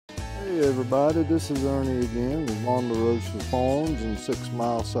everybody, this is Ernie again with Vaughn-Da-Rosa Farms in 6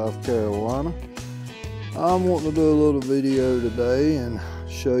 Mile, South Carolina. I'm wanting to do a little video today and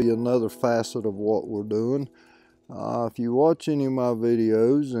show you another facet of what we're doing. If you watch any of my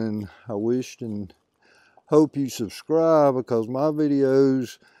videos, and I wish and hope you subscribe, because my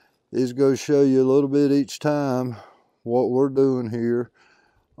videos is going to show you a little bit each time what we're doing here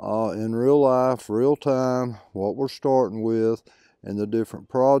in real life, real time, what we're starting with, and the different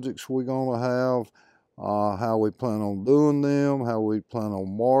projects we're going to have, how we plan on doing them, how we plan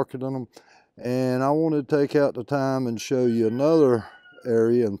on marketing them. And I want to take out the time and show you another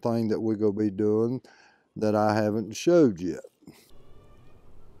area and thing that we're going to be doing that I haven't showed yet.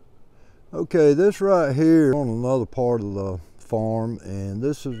 Okay, this right here on another part of the farm, and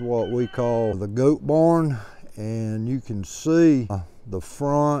this is what we call the goat barn. And you can see the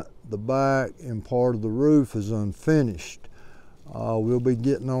front, the back, and part of the roof is unfinished. We'll be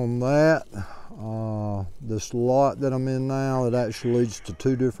getting on that. This lot that I'm in now, it actually leads to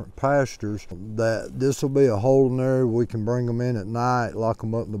 2 different pastures. This will be a holding area. We can bring them in at night, lock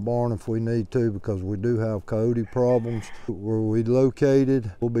them up in the barn if we need to, because we do have coyote problems where we located.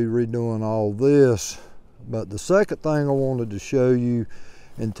 We'll be redoing all this. But the second thing I wanted to show you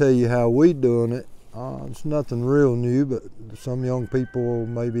and tell you how we doing it, it's nothing real new, but some young people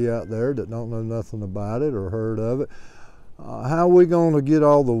may be out there that don't know nothing about it or heard of it. How we going to get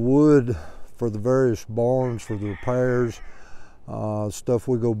all the wood for the various barns, for the repairs, stuff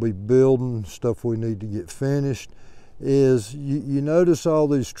we're going to be building, stuff we need to get finished, is you notice all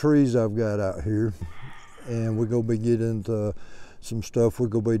these trees I've got out here, and we're going to be getting into some stuff we're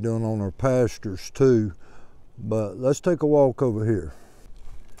going to be doing on our pastures too. But let's take a walk over here.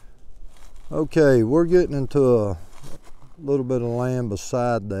 Okay, we're getting into a little bit of land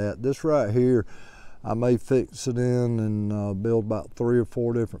beside that. This right here, I may fix it in and build about 3 or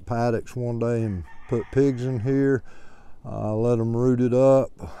 4 different paddocks one day and put pigs in here, let them root it up.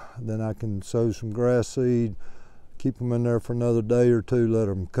 Then I can sow some grass seed, keep them in there for another day or 2, let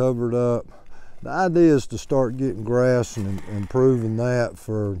them cover it up. The idea is to start getting grass and improving that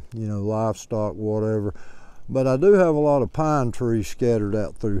for, you know, livestock, whatever. But I do have a lot of pine trees scattered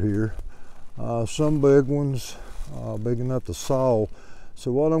out through here. Some big ones, big enough to saw.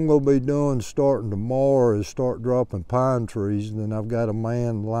 So what I'm going to be doing starting tomorrow is start dropping pine trees, and then I've got a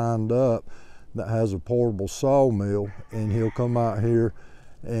man lined up that has a portable sawmill, and he'll come out here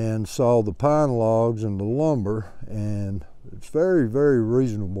and saw the pine logs and the lumber, and it's very, very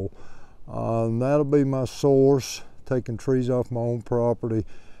reasonable. And that'll be my source, taking trees off my own property,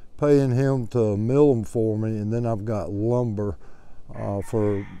 paying him to mill them for me, and then I've got lumber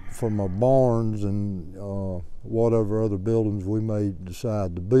for my barns and whatever other buildings we may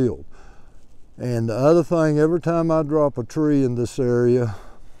decide to build. And the other thing, every time I drop a tree in this area,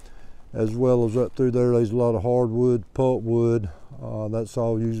 as well as up through there, there's a lot of hardwood, pulpwood. That's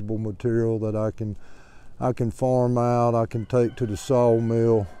all usable material that I can farm out, I can take to the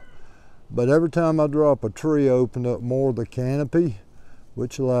sawmill. But every time I drop a tree, I open up more of the canopy,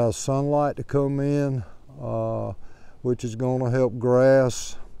 which allows sunlight to come in, which is going to help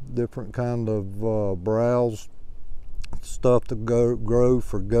grass, different kind of browse, stuff to grow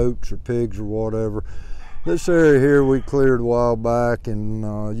for goats or pigs or whatever. This area here we cleared a while back,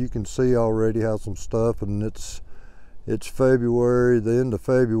 and you can see already how some stuff, and it's February, the end of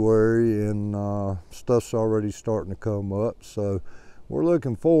February, and stuff's already starting to come up. So we're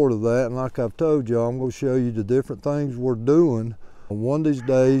looking forward to that, and like I've told y'all, I'm going to show you the different things we're doing. One of these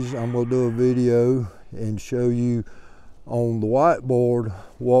days I'm going to do a video and show you on the whiteboard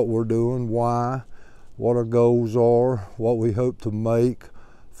what we're doing, why, what our goals are, what we hope to make as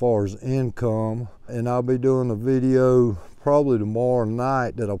far as income. And I'll be doing a video probably tomorrow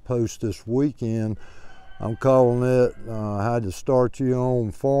night that I'll post this weekend. I'm calling it how to start your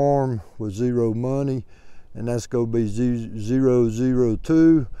own farm with zero money, and that's going to be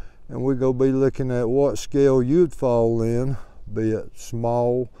 002, and we're going to be looking at what scale you'd fall in, be it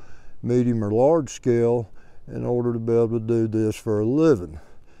small, medium, or large scale, in order to be able to do this for a living.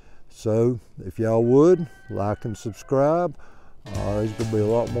 So if y'all would like and subscribe, there's going to be a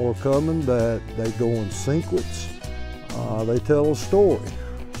lot more coming that they go in sequence. They tell a story.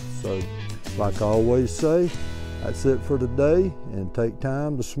 So like I always say, that's it for today, and take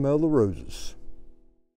time to smell the roses.